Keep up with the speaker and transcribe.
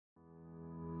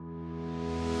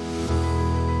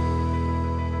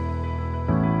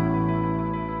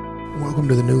Welcome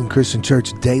to the Newland Christian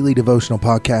Church Daily Devotional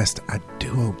Podcast. I do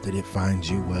hope that it finds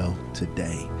you well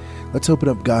today. Let's open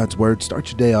up God's Word.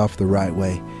 Start your day off the right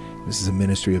way. This is a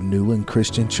ministry of Newland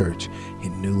Christian Church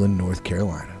in Newland, North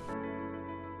Carolina.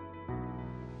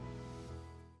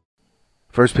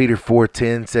 1 Peter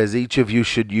 4:10 says, "Each of you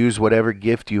should use whatever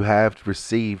gift you have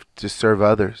received to serve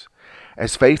others,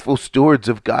 as faithful stewards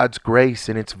of God's grace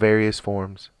in its various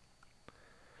forms."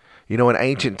 You know, in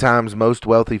ancient times, most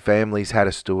wealthy families had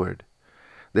a steward.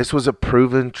 This was a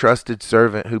proven, trusted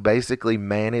servant who basically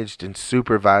managed and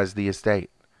supervised the estate.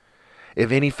 If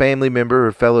any family member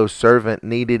or fellow servant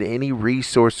needed any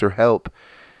resource or help,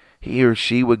 he or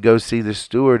she would go see the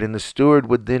steward, and the steward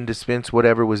would then dispense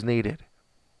whatever was needed.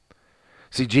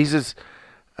 See, Jesus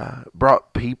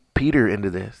brought Peter into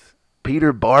this.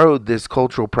 Peter borrowed this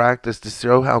cultural practice to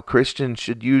show how Christians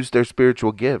should use their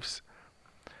spiritual gifts.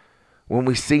 When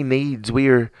we see needs, we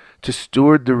are to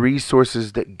steward the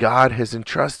resources that God has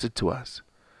entrusted to us.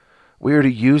 We are to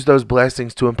use those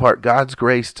blessings to impart God's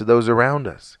grace to those around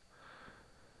us.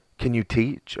 Can you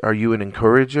teach? Are you an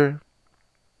encourager?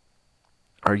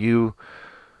 Are you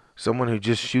someone who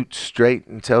just shoots straight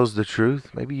and tells the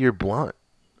truth? Maybe you're blunt.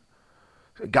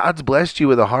 God's blessed you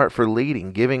with a heart for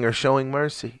leading, giving, or showing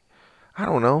mercy. I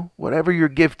don't know. Whatever your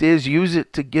gift is, use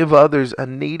it to give others a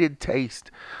needed taste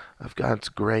of God's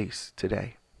grace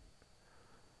today.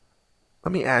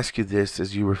 Let me ask you this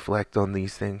as you reflect on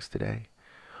these things today.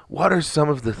 What are some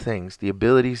of the things, the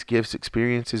abilities, gifts,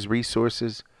 experiences,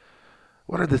 resources?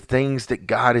 What are the things that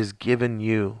God has given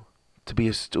you to be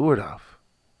a steward of?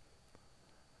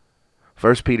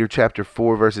 1 Peter chapter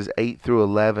 4, verses 8 through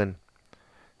 11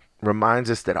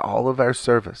 reminds us that all of our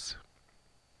service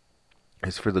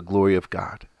is for the glory of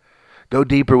God. Go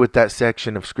deeper with that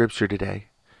section of Scripture today.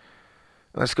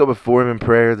 Let's go before Him in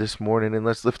prayer this morning, and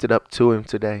let's lift it up to Him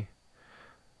today.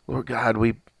 Lord God,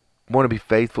 we want to be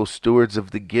faithful stewards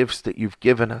of the gifts that You've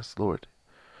given us, Lord.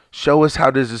 Show us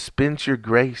how to dispense Your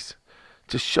grace,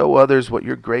 to show others what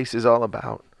Your grace is all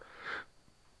about.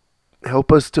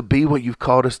 Help us to be what You've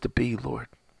called us to be, Lord.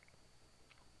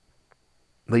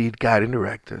 Lead, guide, and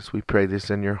direct us. We pray this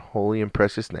in Your holy and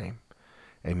precious name.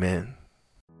 Amen.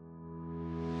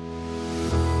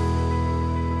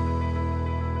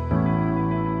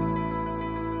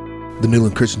 The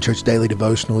Newland Christian Church Daily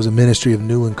Devotional is a ministry of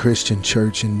Newland Christian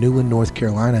Church in Newland, North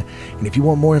Carolina. And if you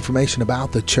want more information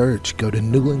about the church, go to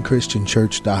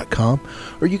newlandchristianchurch.com,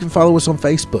 or you can follow us on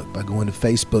Facebook by going to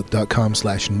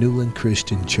facebook.com/Newland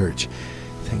Christian Church.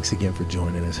 Thanks again for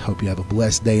joining us. Hope you have a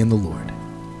blessed day in the Lord.